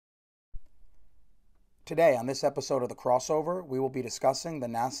Today, on this episode of The Crossover, we will be discussing the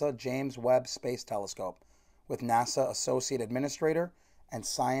NASA James Webb Space Telescope with NASA Associate Administrator and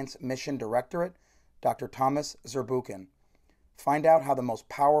Science Mission Directorate, Dr. Thomas Zurbuchen. Find out how the most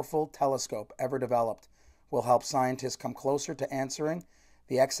powerful telescope ever developed will help scientists come closer to answering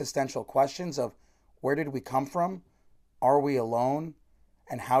the existential questions of where did we come from, are we alone,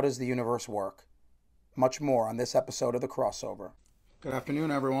 and how does the universe work? Much more on this episode of The Crossover. Good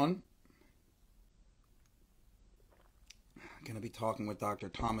afternoon, everyone. I'm going to be talking with Dr.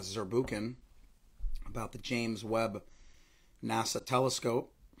 Thomas Zurbuchen about the James Webb NASA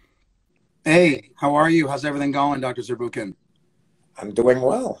telescope. Hey, how are you? How's everything going, Dr. Zurbuchen? I'm doing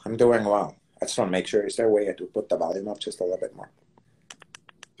well. I just want to make sure, is there a way to put the volume up just a little bit more?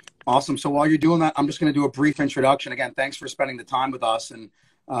 Awesome. So while you're doing that, I'm just going to do a brief introduction. Again, thanks for spending the time with us, and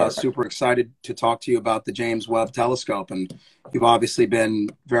super excited to talk to you about the James Webb telescope. And you've obviously been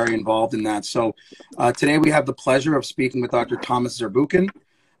very involved in that. So today we have the pleasure of speaking with Dr. Thomas Zurbuchen.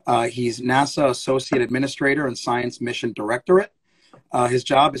 He's NASA Associate Administrator and Science Mission Directorate. His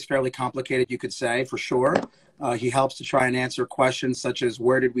job is fairly complicated, you could say, for sure. He helps to try and answer questions such as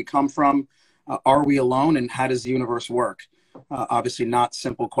where did we come from, are we alone, and how does the universe work? Obviously not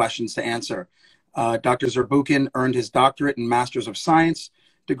simple questions to answer. Dr. Zurbuchen earned his doctorate and Master's of Science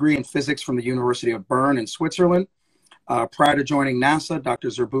degree in physics from the University of Bern in Switzerland. Prior to joining NASA, Dr.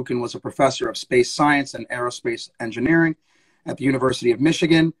 Zurbuchen was a professor of space science and aerospace engineering at the University of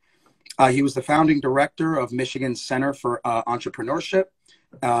Michigan. He was the founding director of Michigan's Center for Entrepreneurship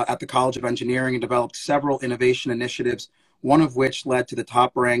at the College of Engineering and developed several innovation initiatives, one of which led to the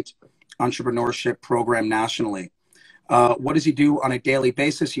top-ranked entrepreneurship program nationally. What does he do on a daily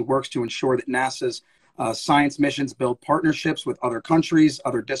basis? He works to ensure that NASA's science missions build partnerships with other countries,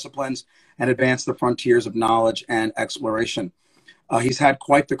 other disciplines, and advance the frontiers of knowledge and exploration. He's had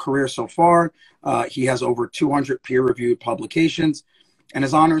quite the career so far. He has over 200 peer-reviewed publications, and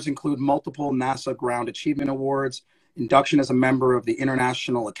his honors include multiple NASA Ground Achievement Awards, induction as a member of the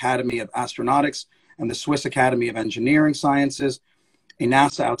International Academy of Astronautics and the Swiss Academy of Engineering Sciences, a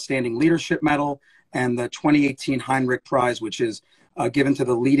NASA Outstanding Leadership Medal, and the 2018 Heinrich Prize, which is given to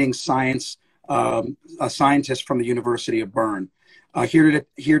the leading a scientist from the University of Bern. Here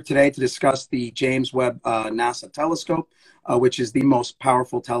today to discuss the James Webb NASA telescope, which is the most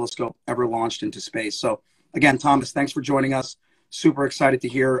powerful telescope ever launched into space. So again, Thomas, thanks for joining us. Super excited to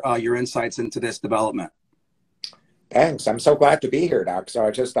hear your insights into this development. Thanks. I'm so glad to be here, Doc. So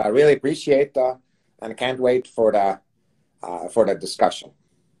I just really appreciate and can't wait for the discussion.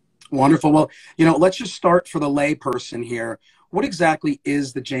 Wonderful. Well, let's just start for the lay person here. What exactly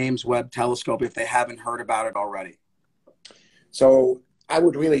is the James Webb telescope if they haven't heard about it already? So I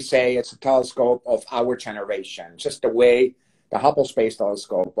would really say it's a telescope of our generation, just the way the Hubble Space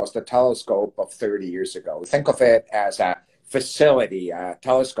Telescope was the telescope of 30 years ago. Think of it as a facility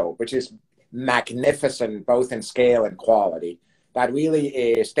telescope, which is magnificent both in scale and quality, that really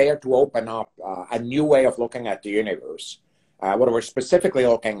is there to open up a new way of looking at the universe. What we're specifically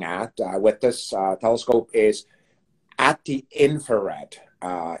looking at with this telescope is at the infrared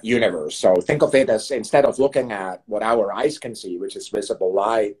universe. So think of it as, instead of looking at what our eyes can see, which is visible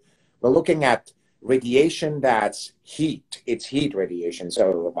light, we're looking at radiation that's heat. It's heat radiation.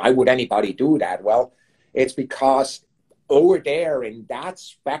 So why would anybody do that? Well, it's because over there in that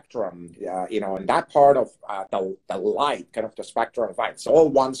spectrum, in that part of the light, kind of the spectrum of light, it's all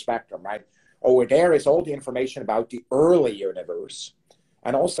one spectrum, right? Over there is all the information about the early universe.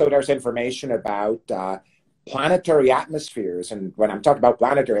 And also there's information about planetary atmospheres. And when I'm talking about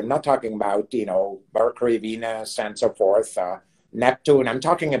planetary, I'm not talking about, Mercury, Venus, and so forth, Neptune. I'm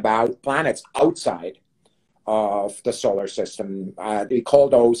talking about planets outside of the solar system. We call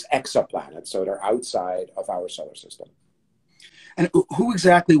those exoplanets. So they're outside of our solar system. And who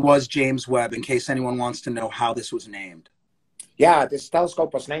exactly was James Webb, in case anyone wants to know how this was named? Yeah, this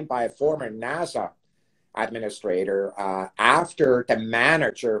telescope was named by a former NASA administrator after the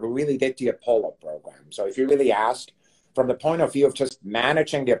manager who really did the Apollo program. So if you really asked from the point of view of just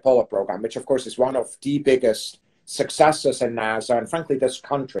managing the Apollo program, which of course is one of the biggest successes in NASA and frankly this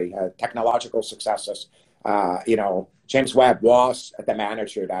country, technological successes, James Webb was the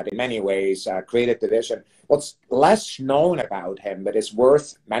manager that in many ways created the vision. What's less known about him, but is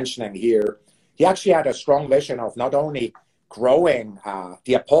worth mentioning here, he actually had a strong vision of not only growing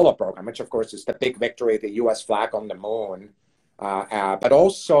the Apollo program, which of course is the big victory, the US flag on the moon, but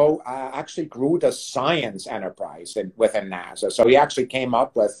also actually grew the science enterprise within NASA. So he actually came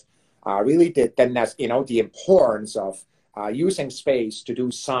up with really the importance of using space to do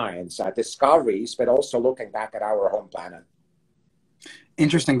science discoveries, but also looking back at our home planet.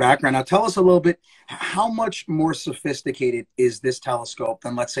 Interesting background. Now tell us a little bit, how much more sophisticated is this telescope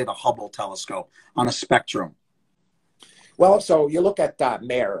than, let's say, the Hubble telescope on a spectrum? Well, so you look at that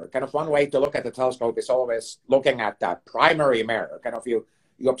mirror. Kind of one way to look at the telescope is always looking at that primary mirror. Kind of you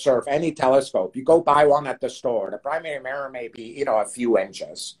observe any telescope, you go buy one at the store. The primary mirror may be, you know, a few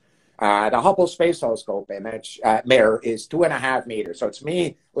inches. The Hubble Space Telescope mirror is 2.5 meters. So it's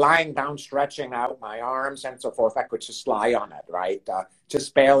me lying down, stretching out my arms and so forth. I could just lie on it, right?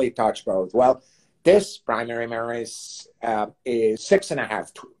 Just barely touch both. Well, this primary mirror is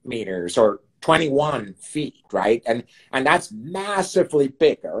 6.5 meters or 21 feet, right? And that's massively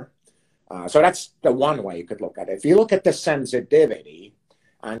bigger. So that's the one way you could look at it. If you look at the sensitivity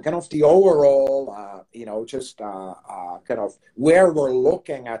and kind of the overall, you know, just kind of where we're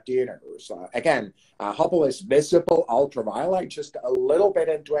looking at the universe. Again, Hubble is visible ultraviolet, just a little bit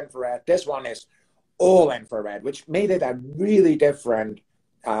into infrared. This one is all infrared, which made it a really different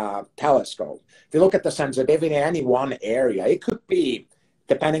telescope. If you look at the sensitivity in any one area, it could be,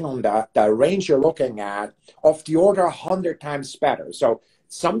 depending on the range you're looking at, of the order 100 times better. So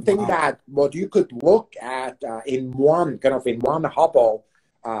something wow. that what you could look at in one Hubble,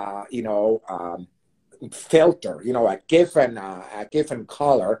 you know, filter, you know, a given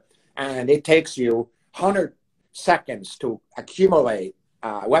color, and it takes you 100 seconds to accumulate.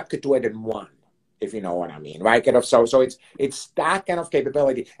 Webb could do it in one, if you know what I mean, right? Kind of, so it's that kind of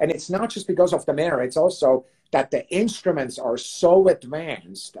capability, and it's not just because of the mirror. It's also that the instruments are so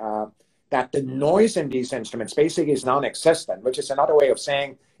advanced that the noise in these instruments basically is non-existent, which is another way of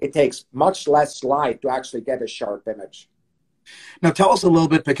saying it takes much less light to actually get a sharp image. Now, tell us a little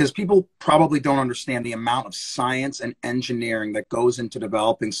bit, because people probably don't understand the amount of science and engineering that goes into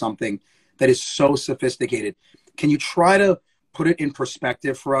developing something that is so sophisticated. Can you try to put it in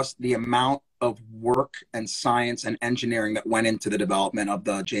perspective for us, the amount of work and science and engineering that went into the development of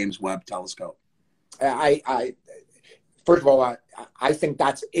the James Webb telescope? First of all, I think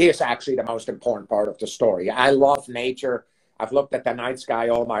that is actually the most important part of the story. I love nature. I've looked at the night sky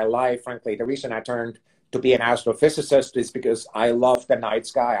all my life. Frankly, the reason I turned to be an astrophysicist is because I love the night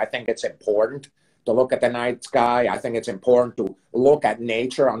sky. I think it's important to look at the night sky. I think it's important to look at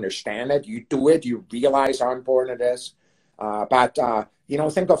nature, understand it. You do it, you realize how important it is. But you know,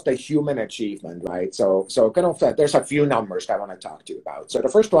 think of the human achievement, right? So kind of, there's a few numbers that I want to talk to you about. So the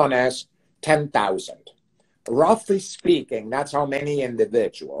first one is 10,000. Roughly speaking, that's how many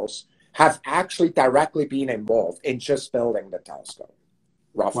individuals have actually directly been involved in just building the telescope,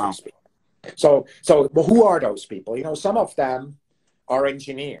 roughly wow. speaking. So who are those people? You know, some of them are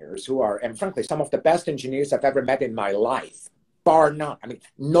engineers who are, and frankly, some of the best engineers I've ever met in my life, bar none. I mean,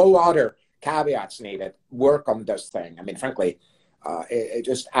 no other caveats needed, work on this thing. I mean, frankly, it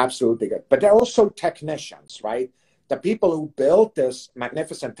just absolutely good. But they're also technicians, right? The people who built this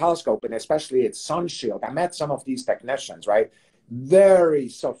magnificent telescope, and especially its sun shield, I met some of these technicians, right? Very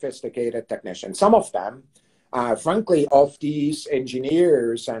sophisticated technicians. Some of them, frankly, of these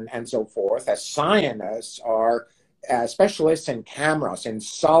engineers and so forth, as scientists, are specialists in cameras, in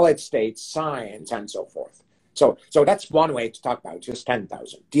solid state science, and so forth. So that's one way to talk about, just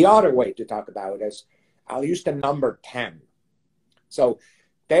 10,000. The other way to talk about is, I'll use the number 10. So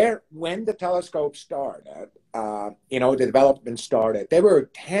there, when the telescope started, you know, the development started, there were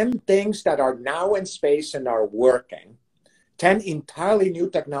 10 things that are now in space and are working, 10 entirely new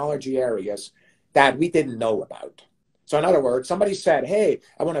technology areas that we didn't know about. So in other words, somebody said, hey,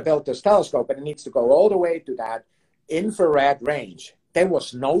 I want to build this telescope, and it needs to go all the way to that infrared range. There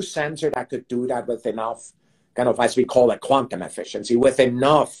was no sensor that could do that with enough, kind of, as we call it, quantum efficiency, with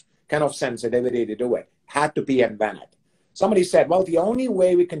enough kind of sensitivity to do it. Had to be invented. Somebody said, well, the only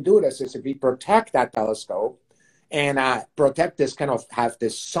way we can do this is if we protect that telescope and protect this, kind of have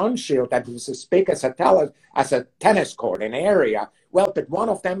this sun shield that is as big as a tennis court in area. Well, but one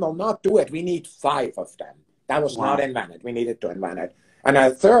of them will not do it. We need 5 of them. That was wow. not invented. We needed to invent it. And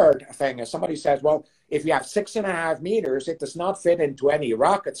a third thing is, somebody says, well, if you have 6.5 meters, it does not fit into any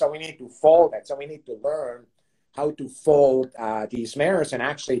rocket, so we need to fold it. So we need to learn how to fold these mirrors and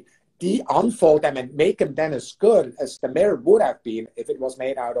actually unfold them and make them then as good as the mirror would have been if it was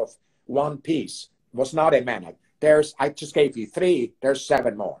made out of one piece. It was not invented. I just gave you 3. There's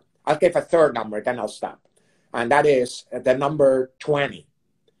 7 more. I'll give a third number, then I'll stop. And that is the number 20.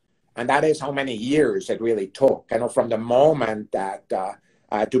 And that is how many years it really took, you know, from the moment that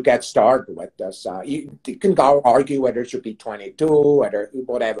to get started with this. You can go argue whether it should be 22 or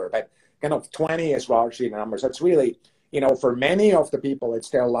whatever, but kind of 20 is largely the number. So it's really, you know, for many of the people, it's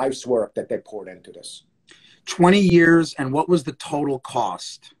their life's work that they poured into this. 20 years, and what was the total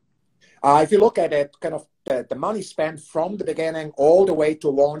cost? If you look at it, kind of the money spent from the beginning all the way to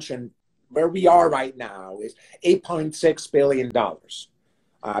launch, and where we are right now is $8.6 billion.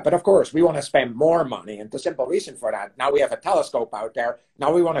 But of course, we want to spend more money. And the simple reason for that, now we have a telescope out there.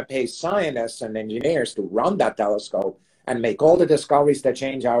 Now we want to pay scientists and engineers to run that telescope and make all the discoveries that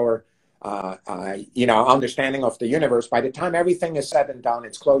change our understanding of the universe. By the time everything is said and done,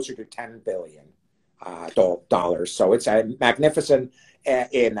 it's closer to $10 billion dollars. So it's a magnificent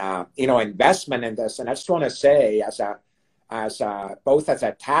investment in this. And I just want to say, both as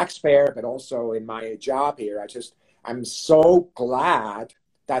a taxpayer, but also in my job here, I'm so glad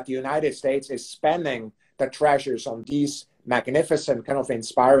that the United States is spending the treasures on these magnificent kind of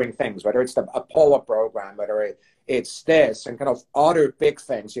inspiring things, whether it's the Apollo program, whether it's this and kind of other big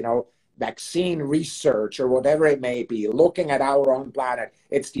things, vaccine research or whatever it may be, looking at our own planet.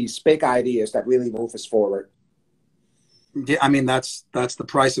 It's these big ideas that really move us forward. Yeah, I mean, that's the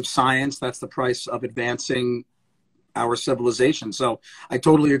price of science. That's the price of advancing our civilization. So I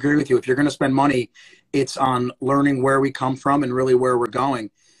totally agree with you. If you're going to spend money, it's on learning where we come from and really where we're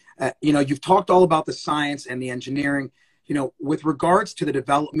going. You've talked all about the science and the engineering, with regards to the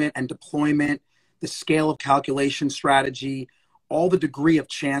development and deployment, the scale of calculation strategy, all the degree of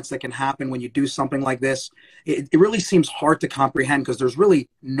chance that can happen when you do something like this. It really seems hard to comprehend because there's really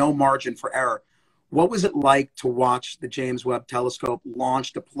no margin for error. What was it like to watch the James Webb Telescope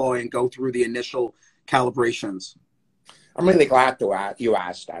launch, deploy, and go through the initial calibrations? I'm really glad you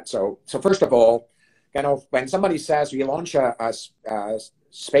asked that. So first of all, when somebody says you launch a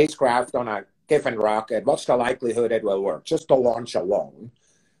spacecraft on a given rocket, what's the likelihood it will work? Just the launch alone.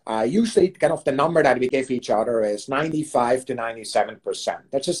 Usually, the number that we give each other is 95 to 97%.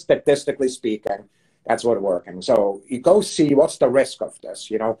 That's just statistically speaking, that's what's working. So you go see what's the risk of this.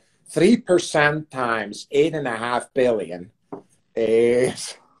 3% times 8.5 billion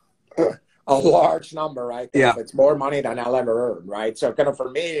is a large number, right? Yeah. It's more money than I'll ever earn, right? So for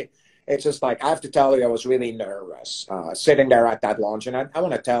me, it's just like, I have to tell you, I was really nervous sitting there at that launch. And I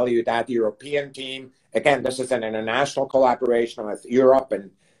want to tell you that the European team, again, this is an international collaboration with Europe and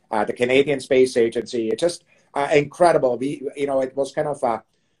the Canadian Space Agency. It's just incredible. It was kind of a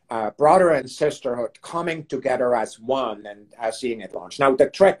brother and sisterhood coming together as one and seeing it launch. Now, the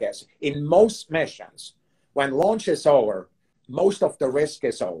trick is, in most missions, when launch is over, most of the risk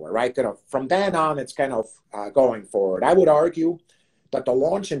is over, right? From then on, it's going forward. I would argue that the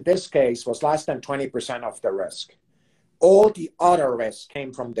launch in this case was less than 20% of the risk. All the other risk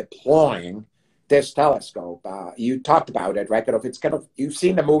came from deploying this telescope. You talked about it, right? You've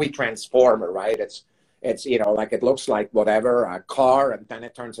seen the movie Transformer, right? It's it looks like whatever, a car, and then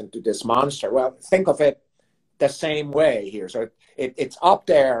it turns into this monster. Well, think of it the same way here. So it's up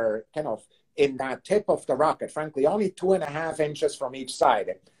there, in that tip of the rocket, frankly, only 2.5 inches from each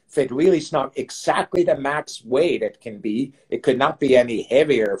side. If it really snug, exactly the max weight it can be. It could not be any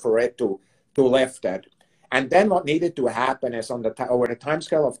heavier for it to lift it. And then what needed to happen is over the time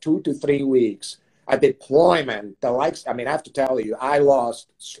scale of 2 to 3 weeks, a deployment, I have to tell you, I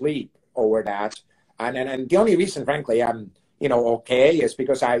lost sleep over that. And the only reason, frankly, I'm, okay, is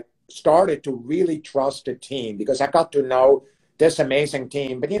because I started to really trust the team, because I got to know this amazing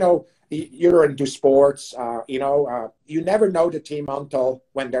team. But, you're into sports, you never know the team until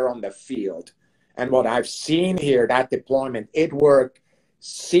when they're on the field. And what I've seen here, that deployment, it worked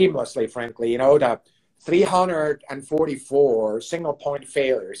seamlessly, frankly. The 344 single point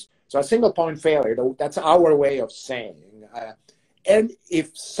failures. So a single point failure, that's our way of saying, and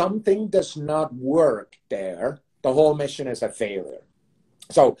if something does not work there, the whole mission is a failure.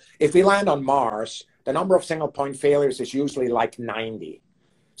 So if we land on Mars, the number of single point failures is usually like 90.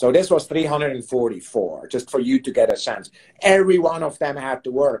 So this was 344, just for you to get a sense. Every one of them had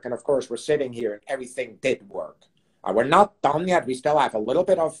to work. And of course, we're sitting here and everything did work. We're not done yet. We still have a little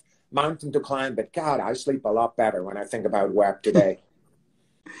bit of mountain to climb, but God, I sleep a lot better when I think about Webb today.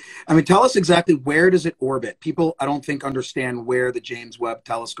 Tell us exactly, where does it orbit? People, I don't think, understand where the James Webb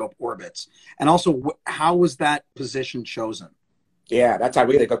Telescope orbits. And also, how was that position chosen? Yeah, that's a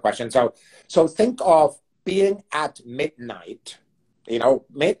really good question. So think of being at midnight,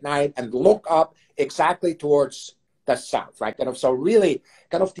 midnight, and look up exactly towards the south, right? So really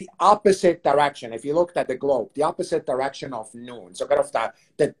the opposite direction. If you looked at the globe, the opposite direction of noon. So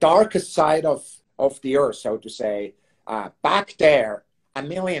the darkest side of the Earth, so to say, back there,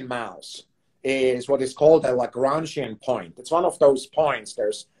 1,000,000 miles, is what is called a Lagrangian point. It's one of those points.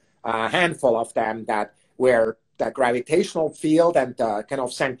 There's a handful of them where the gravitational field and the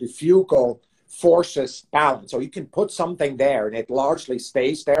centrifugal forces balance. So you can put something there and it largely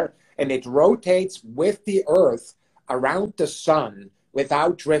stays there, and it rotates with the Earth around the sun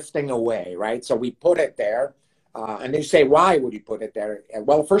without drifting away, right? So we put it there. And you say, why would you put it there?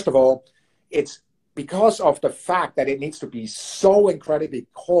 Well, first of all, it's because of the fact that it needs to be so incredibly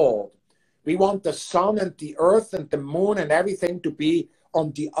cold. We want the sun and the earth and the moon and everything to be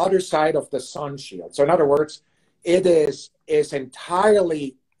on the other side of the sun shield. So in other words, it is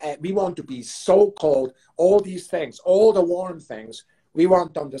entirely, we want to be so cold, all these things, all the warm things, we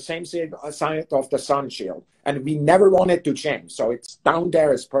want on the same side of the sun shield. And we never want it to change. So it's down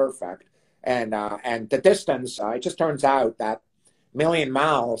there is perfect. And the distance, it just turns out that million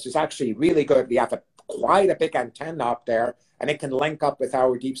miles is actually really good. We have quite a big antenna up there, and it can link up with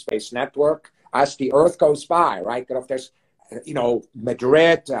our deep space network as the Earth goes by, right? If there's,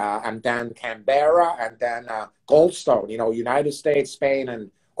 Madrid, and then Canberra, and then Goldstone, United States, Spain, and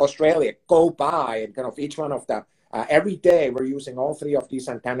Australia go by, and kind of each one of them, every day we're using all three of these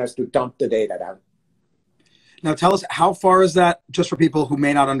antennas to dump the data down. Now, tell us, how far is that, just for people who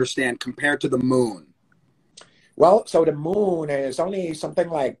may not understand, compared to the moon? Well, so the moon is only something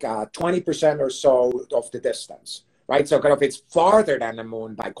like 20% or so of the distance, right? So kind of it's farther than the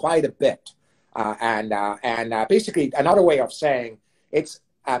moon by quite a bit. And basically, another way of saying it's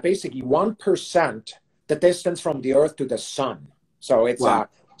basically 1% the distance from the Earth to the sun. So it's wow.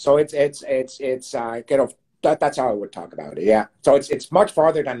 Kind of that's how I would talk about it. Yeah. So it's much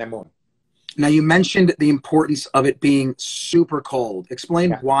farther than the moon. Now, you mentioned the importance of it being super cold.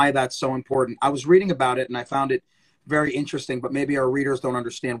 Explain why that's so important. I was reading about it and I found it very interesting, but maybe our readers don't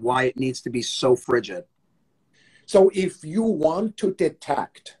understand why it needs to be so frigid. So if you want to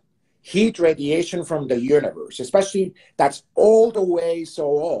detect heat radiation from the universe, especially that's all the way so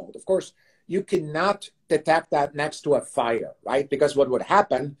old, of course, you cannot detect that next to a fire, right? Because what would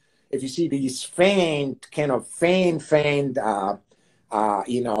happen if you see these faint things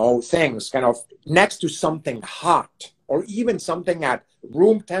kind of next to something hot or even something at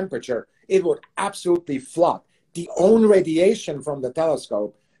room temperature, it would absolutely flood. The own radiation from the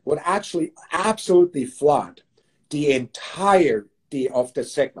telescope would actually absolutely flood the entirety of the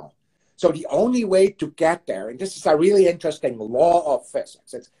signal. So the only way to get there, and this is a really interesting law of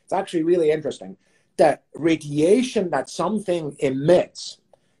physics, it's actually really interesting, that radiation that something emits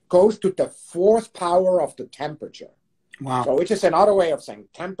goes to the fourth power of the temperature. Wow. So which is another way of saying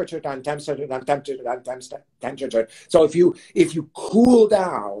temperature times temperature times temperature times temperature. So if you cool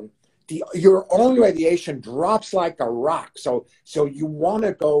down, your own radiation drops like a rock. So you want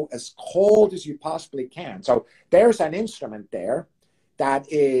to go as cold as you possibly can. So there's an instrument there that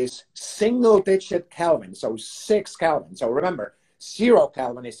is single-digit Kelvin, so 6 Kelvin. So remember, 0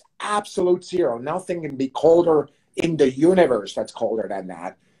 Kelvin is absolute zero. Nothing can be colder in the universe that's colder than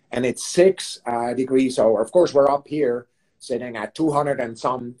that. And it's 6 degrees. So of course we're up here sitting at 200 and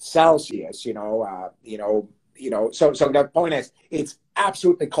some Celsius. So the point is, it's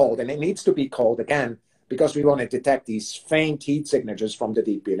absolutely cold, and it needs to be cold again because we want to detect these faint heat signatures from the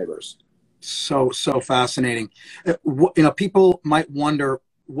deep universe. So fascinating. People might wonder,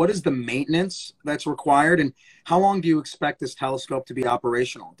 what is the maintenance that's required, and how long do you expect this telescope to be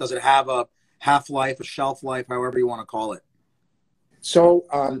operational? Does it have a half-life, a shelf life, however you want to call it? So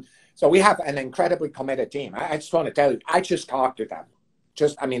we have an incredibly committed team. I just want to tell you, I just talked to them.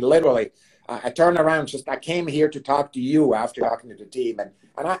 Literally, I turned around, I came here to talk to you after talking to the team, and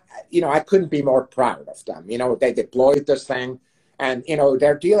I couldn't be more proud of them. They deployed this thing, and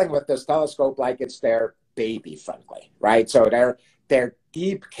they're dealing with this telescope like it's their baby, frankly, right? So their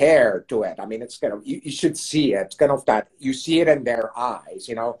deep care to it. It's kind of, you should see it. It's kind of that you see it in their eyes.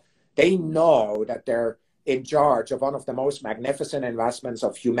 They know that they're in charge of one of the most magnificent investments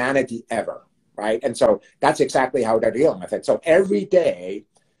of humanity ever, right? And so that's exactly how they're dealing with it. So every day,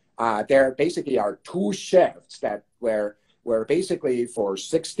 there basically are 2 shifts that where basically for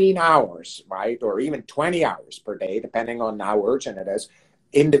 16 hours, right, or even 20 hours per day, depending on how urgent it is,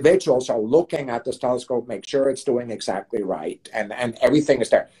 individuals are looking at this telescope, make sure it's doing exactly right, and everything is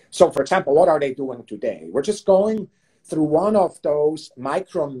there. So, for example, what are they doing today? We're just going through one of those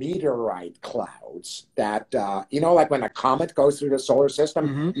micrometeorite clouds that, like when a comet goes through the solar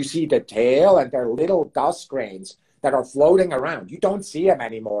system, you see the tail, and there are little dust grains that are floating around. You don't see them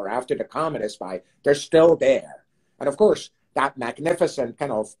anymore after the comet is by. They're still there. And of course, that magnificent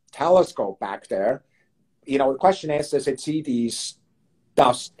kind of telescope back there, the question is, does it see these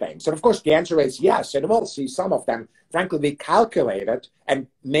dust things? And of course, the answer is yes, it will see some of them. Frankly, we calculated and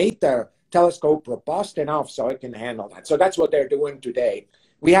made the telescope robust enough so it can handle that. So that's what they're doing today.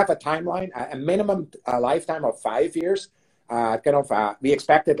 We have a timeline, a minimum lifetime of 5 years, we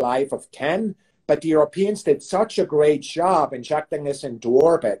expected life of 10. But the Europeans did such a great job injecting this into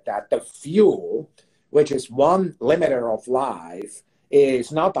orbit that the fuel, which is one limiter of life,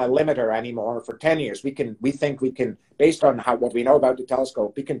 is not a limiter anymore for 10 years. We think we can, based on what we know about the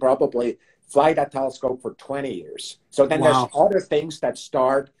telescope, we can probably fly that telescope for 20 years. So then there's other things that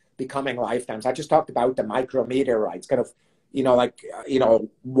start becoming lifetimes. I just talked about the micrometeorites, kind of,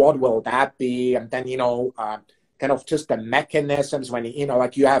 what will that be? And then, kind of just the mechanisms when,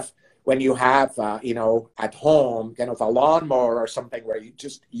 like when you have, at home, kind of a lawnmower or something where you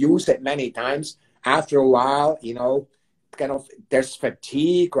just use it many times, after a while, kind of there's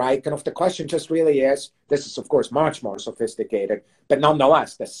fatigue, right? Kind of the question just really is, this is of course much more sophisticated, but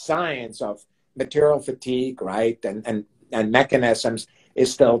nonetheless, the science of material fatigue, right, and mechanisms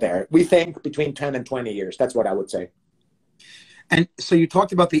is still there. We think between 10 and 20 years. That's what I would say. And so you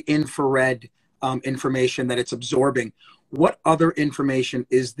talked about the infrared information that it's absorbing. What other information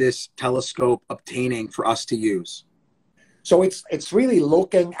is this telescope obtaining for us to use? So it's really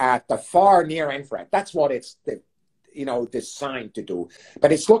looking at the far near infrared. That's what it's designed to do.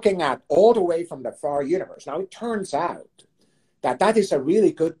 But it's looking at all the way from the far universe. Now, it turns out that is a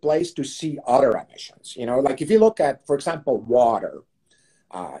really good place to see other emissions. Like if you look at, for example, water,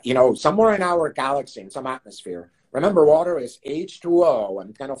 somewhere in our galaxy, in some atmosphere, remember water is H2O,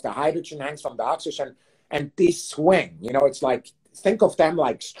 and kind of the hydrogen hangs from the oxygen, and they swing. It's like, think of them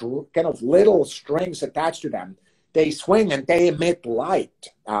like kind of little strings attached to them. They swing and they emit light.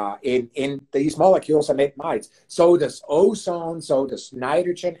 In these molecules emit light. So does ozone, so does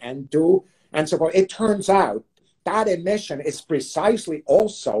nitrogen and dew, and so forth. It turns out that emission is precisely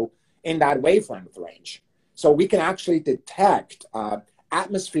also in that wavelength range. So we can actually detect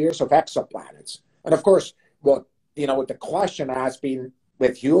atmospheres of exoplanets. And of course, what the question has been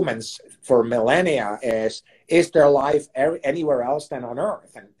with humans for millennia is there life anywhere else than on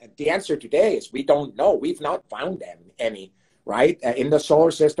Earth? And the answer today is we don't know. We've not found any, right, in the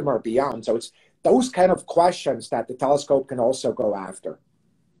solar system or beyond. So it's those kind of questions that the telescope can also go after.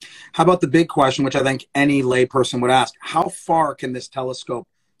 How about the big question, which I think any layperson would ask? How far can this telescope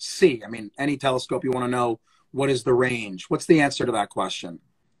see? I mean, any telescope, you want to know, what is the range? What's the answer to that question?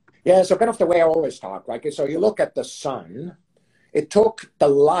 Yeah, so kind of the way I always talk, like, so you look at the sun. It took the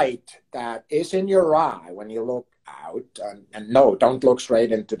light that is in your eye when you look out, and no, don't look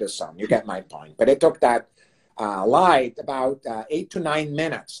straight into the sun. You get my point. But it took that light about 8 to 9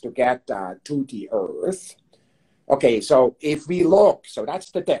 minutes to get to the Earth. Okay, so if we look, so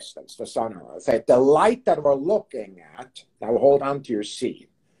that's the distance, the sun and Earth. The light that we're looking at, now hold on to your seat,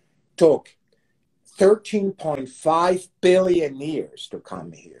 took 13.5 billion years to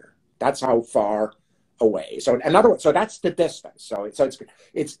come here. That's how far away. So in other words, so that's the distance. So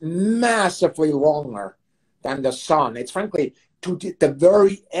it's massively longer than the sun. It's frankly to the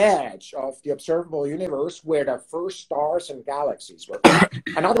very edge of the observable universe where the first stars and galaxies were.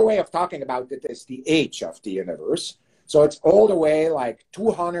 Another way of talking about it is the age of the universe. So it's all the way like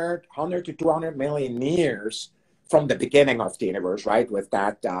 100 to 200 million years from the beginning of the universe, right? With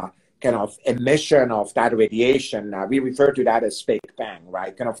that kind of emission of that radiation. We refer to that as Big Bang,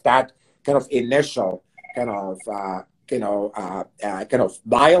 right? Kind of that kind of initial kind of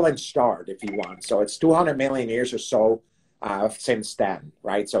violent start, if you want. So it's 200 million years or so since then,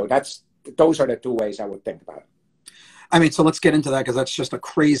 right? So those are the two ways I would think about it. I mean, so let's get into that, because that's just a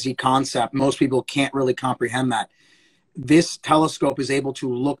crazy concept. Most people can't really comprehend that. This telescope is able to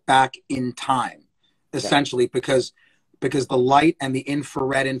look back in time, essentially, because the light and the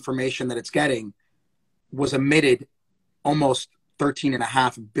infrared information that it's getting was emitted almost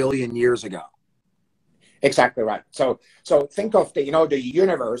 13.5 billion years ago. Exactly right. So think of the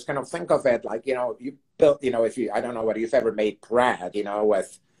universe, kind of think of it like, you built, if you, I don't know whether you've ever made bread,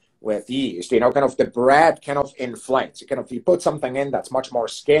 with yeast, kind of the bread kind of inflates. Kind of, you put something in that's much more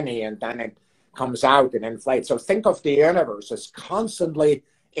skinny and then it comes out and inflates. So think of the universe as constantly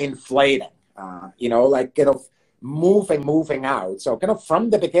inflating, like kind of moving out. So kind of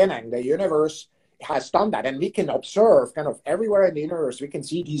from the beginning, the universe has done that, and we can observe kind of everywhere in the universe, we can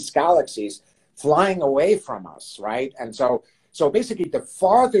see these galaxies flying away from us, right? And so basically, the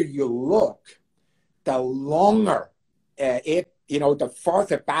farther you look, the longer the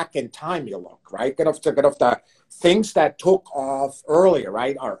farther back in time you look, right? Kind of the things that took off earlier,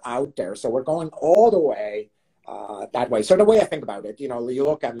 right, are out there. So we're going all the way that way. So the way I think about it, you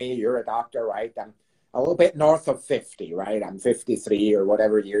look at me, you're a doctor, right? I'm a little bit north of 50, right? I'm 53 or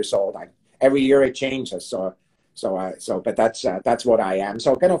whatever years old. Every year it changes. But that's what I am.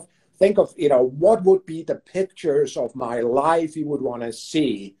 So kind of think of, what would be the pictures of my life you would want to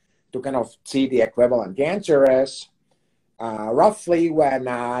see to kind of see the equivalent. The answer is roughly when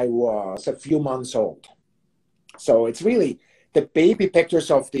I was a few months old. So it's really the baby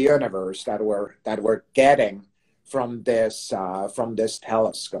pictures of the universe that we're getting from this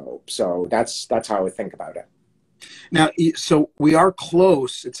telescope. So that's how I think about it. Now, so we are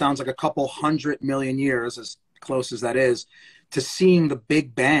close. It sounds like a couple 100 million years, as close as that is, to seeing the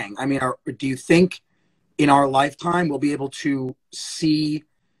Big Bang. I mean, do you think in our lifetime we'll be able to see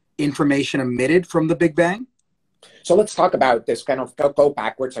information emitted from the Big Bang? So let's talk about this, kind of go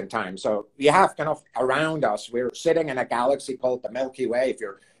backwards in time. So we have kind of around us, we're sitting in a galaxy called the Milky Way. If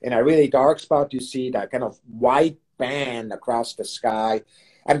you're in a really dark spot, you see that kind of white band across the sky.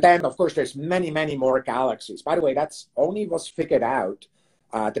 And then, of course, there's many, many more galaxies. By the way, that's only was figured out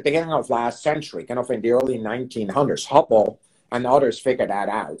at the beginning of last century, kind of in the early 1900s. Hubble and others figured that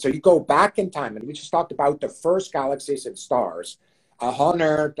out. So you go back in time, and we just talked about the first galaxies and stars,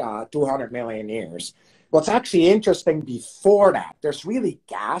 100, 200 million years. What's actually interesting before that, there's really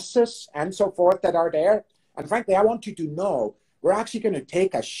gases and so forth that are there. And frankly, I want you to know, we're actually going to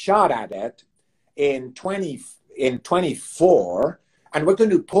take a shot at it in 24, and we're going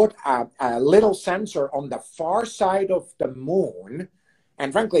to put a little sensor on the far side of the moon.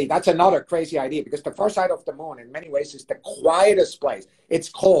 And frankly, that's another crazy idea, because the far side of the moon in many ways is the quietest place. It's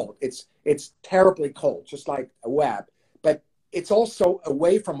cold. It's terribly cold, just like a Webb. But it's also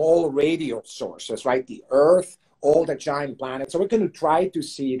away from all radio sources, right? The Earth, all the giant planets. So we're going to try to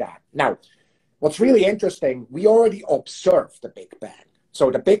see that. Now, what's really interesting, we already observed the Big Bang. So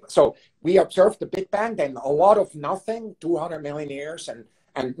we observed the Big Bang, then a lot of nothing, 200 million years, and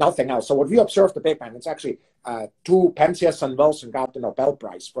nothing else. So when we observed the Big Bang, it's actually Penzias and Wilson got the Nobel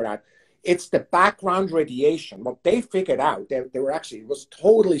Prize for that. It's the background radiation. What they figured out, they were actually, it was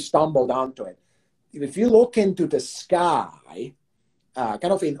totally stumbled onto it. If you look into the sky, kind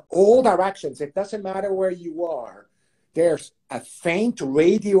of in all directions, it doesn't matter where you are, there's a faint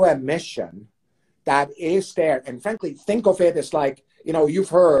radio emission that is there. And frankly, think of it as like, you know, you've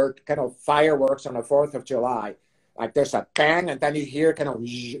heard kind of fireworks on the 4th of July. Like there's a bang, and then you hear kind of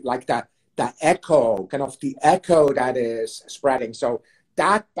like the echo, kind of the echo that is spreading. So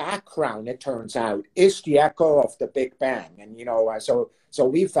that background, it turns out, is the echo of the Big Bang. And, you know, so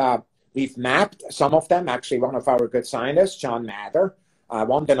we've mapped some of them. Actually, one of our good scientists, John Mather,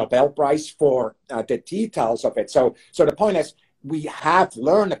 won the Nobel Prize for the details of it. So the point is, we have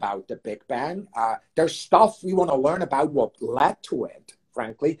learned about the Big Bang. There's stuff we want to learn about what led to it,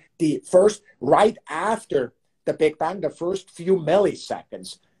 frankly. Right after the Big Bang, the first few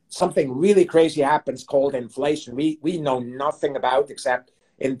milliseconds, something really crazy happens called inflation. We know nothing about except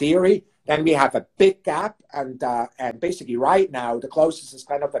in theory. Then we have a big gap, and basically right now, the closest is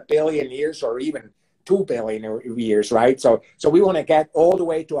kind of 1 billion years or even 2 billion years, right? So we want to get all the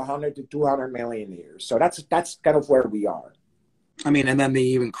way to 100 to 200 million years. So that's kind of where we are. I mean, and then the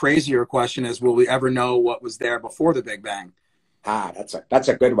even crazier question is, will we ever know what was there before the Big Bang? That's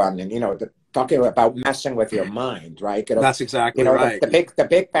a good one. And, you know, talking about messing with your mind, right? That's exactly right. The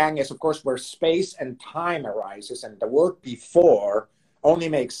Big Bang is, of course, where space and time arises, and the word before only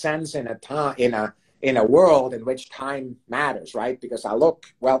makes sense in a world in which time matters, right? Because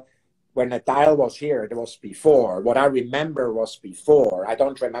when the dial was here, it was before. What I remember was before. I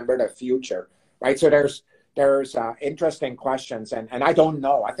don't remember the future, right? So there's interesting questions, and I don't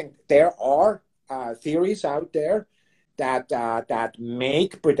know. I think there are theories out there that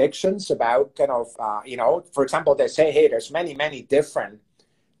make predictions about kind of, you know, for example, they say, hey, there's many different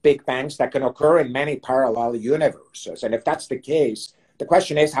Big Bangs that can occur in many parallel universes. And if that's the case, the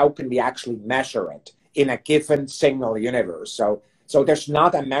question is, how can we actually measure it in a given single universe? So there's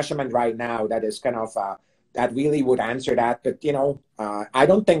not a measurement right now that is kind of that really would answer that. But, you know, I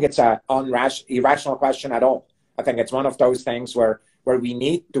don't think it's an irrational question at all. I think it's one of those things where we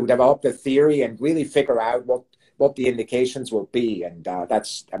need to develop the theory and really figure out what the indications will be. And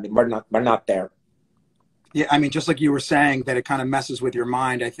we're not there. Yeah, I mean, just like you were saying, that it kind of messes with your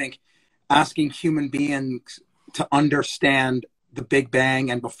mind. I think asking human beings to understand the Big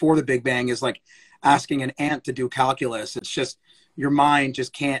Bang and before the Big Bang is like asking an ant to do calculus. It's just, your mind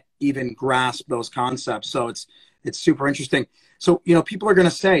just can't even grasp those concepts. So it's super interesting. So, you know, people are going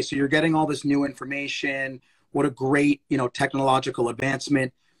to say, so you're getting all this new information. What a great, you know, technological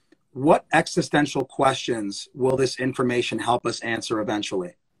advancement. What existential questions will this information help us answer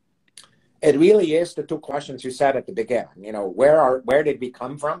eventually? It really is the two questions you said at the beginning. You know, where did we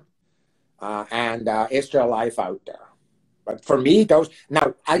come from? And is there life out there? But for me,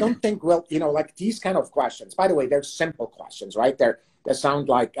 now, I don't think, well, you know, like these kind of questions, by the way, they're simple questions, right? They sound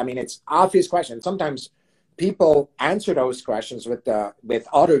like, I mean, it's obvious questions. Sometimes people answer those questions with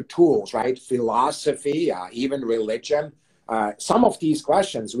other tools, right? Philosophy, even religion. Some of these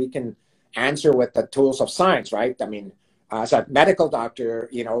questions we can answer with the tools of science, right? I mean, as a medical doctor,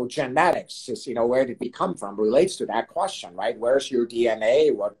 genetics is, where did we come from relates to that question, right? Where's your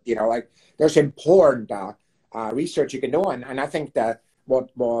DNA? What, like there's important research you can do. And I think that what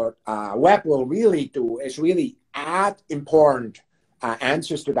Webb will really do is really add important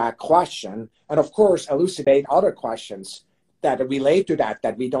answers to that question. And of course, elucidate other questions that relate to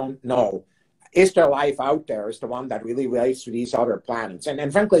that we don't know. Is there life out there is the one that really relates to these other planets.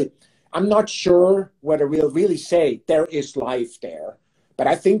 And frankly, I'm not sure whether we'll really say there is life there. But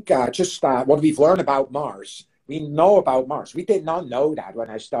I think just what we've learned about Mars, we know about Mars. We did not know that when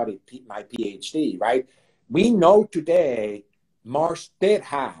I studied my PhD, right? We know today Mars did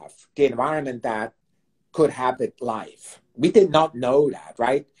have the environment that could habit life. We did not know that,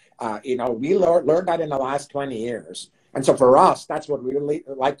 right? We learned that in the last 20 years. And so for us, that's what we really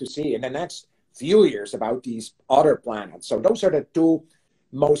like to see in the next few years about these other planets. So those are the two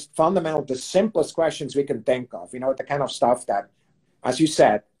most fundamental, the simplest questions we can think of, the kind of stuff that, as you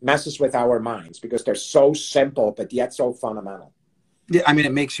said, messes with our minds because they're so simple, but yet so fundamental. Yeah, I mean,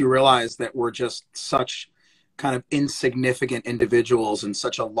 it makes you realize that we're just such kind of insignificant individuals in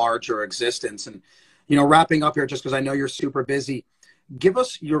such a larger existence. And, wrapping up here, just because I know you're super busy, give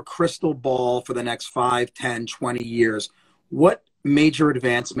us your crystal ball for the next 5, 10, 20 years. What major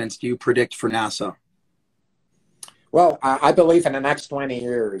advancements do you predict for NASA? Well, I believe in the next 20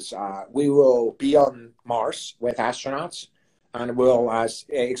 years, we will be on Mars with astronauts, and we'll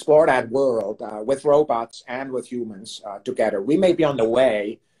explore that world with robots and with humans together. We may be on the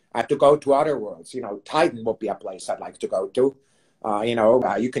way to go to other worlds. Titan would be a place I'd like to go to.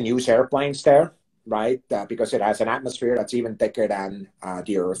 You can use airplanes there, right? Because it has an atmosphere that's even thicker than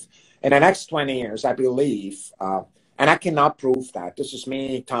the Earth. In the next 20 years, I believe, and I cannot prove that. This is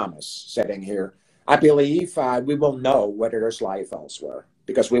me, Thomas, sitting here. I believe we will know whether there's life elsewhere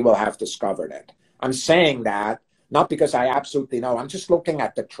because we will have discovered it. I'm saying that not because I absolutely know. I'm just looking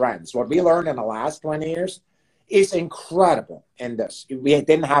at the trends. What we learned in the last 20 years is incredible in this. We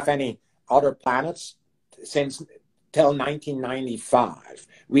didn't have any other planets till 1995.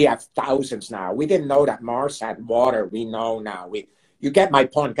 We have thousands now. We didn't know that Mars had water. We know now. You get my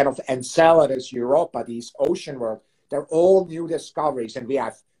point. Kind of Enceladus, Europa, these ocean worlds, they're all new discoveries, and we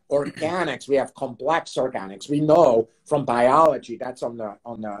have organics, we have complex organics. We know from biology that's on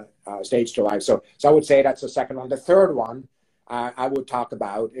the stage to life. So I would say that's the second one. The third one I would talk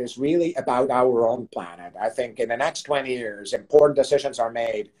about is really about our own planet. I think in the next 20 years, important decisions are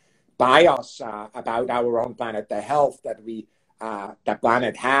made by us about our own planet, the health that that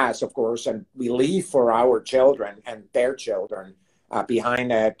planet has, of course, and we leave for our children and their children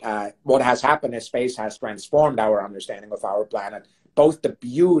behind it. What has happened is space has transformed our understanding of our planet, both the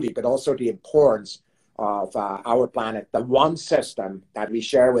beauty, but also the importance of our planet, the one system that we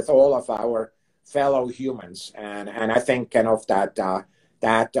share with all of our fellow humans. And I think kind of that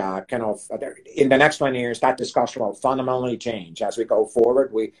in the next 20 years, that discussion will fundamentally change as we go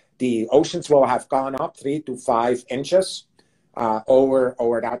forward. The oceans will have gone up 3 to 5 inches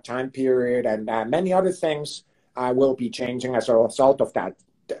over that time period, and many other things will be changing as a result of that.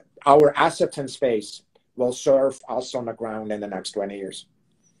 Our assets in space will serve us on the ground in the next 20 years.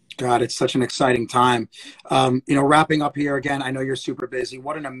 God, it's such an exciting time. Wrapping up here again, I know you're super busy.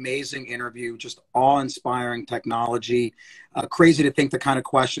 What an amazing interview, just awe-inspiring technology. Crazy to think the kind of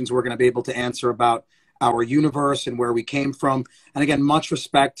questions we're going to be able to answer about our universe and where we came from. And again, much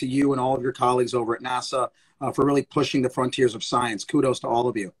respect to you and all of your colleagues over at NASA for really pushing the frontiers of science. Kudos to all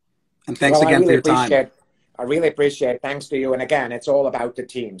of you. And thanks again for your time. I really appreciate it. Thanks to you. And again, it's all about the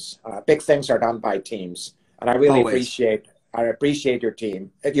teams. Big things are done by teams. And I really appreciate your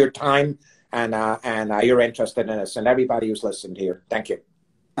team, your time, and your interest in this, and everybody who's listened here. Thank you.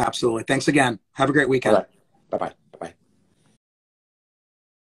 Absolutely. Thanks again. Have a great weekend. All right. Bye-bye.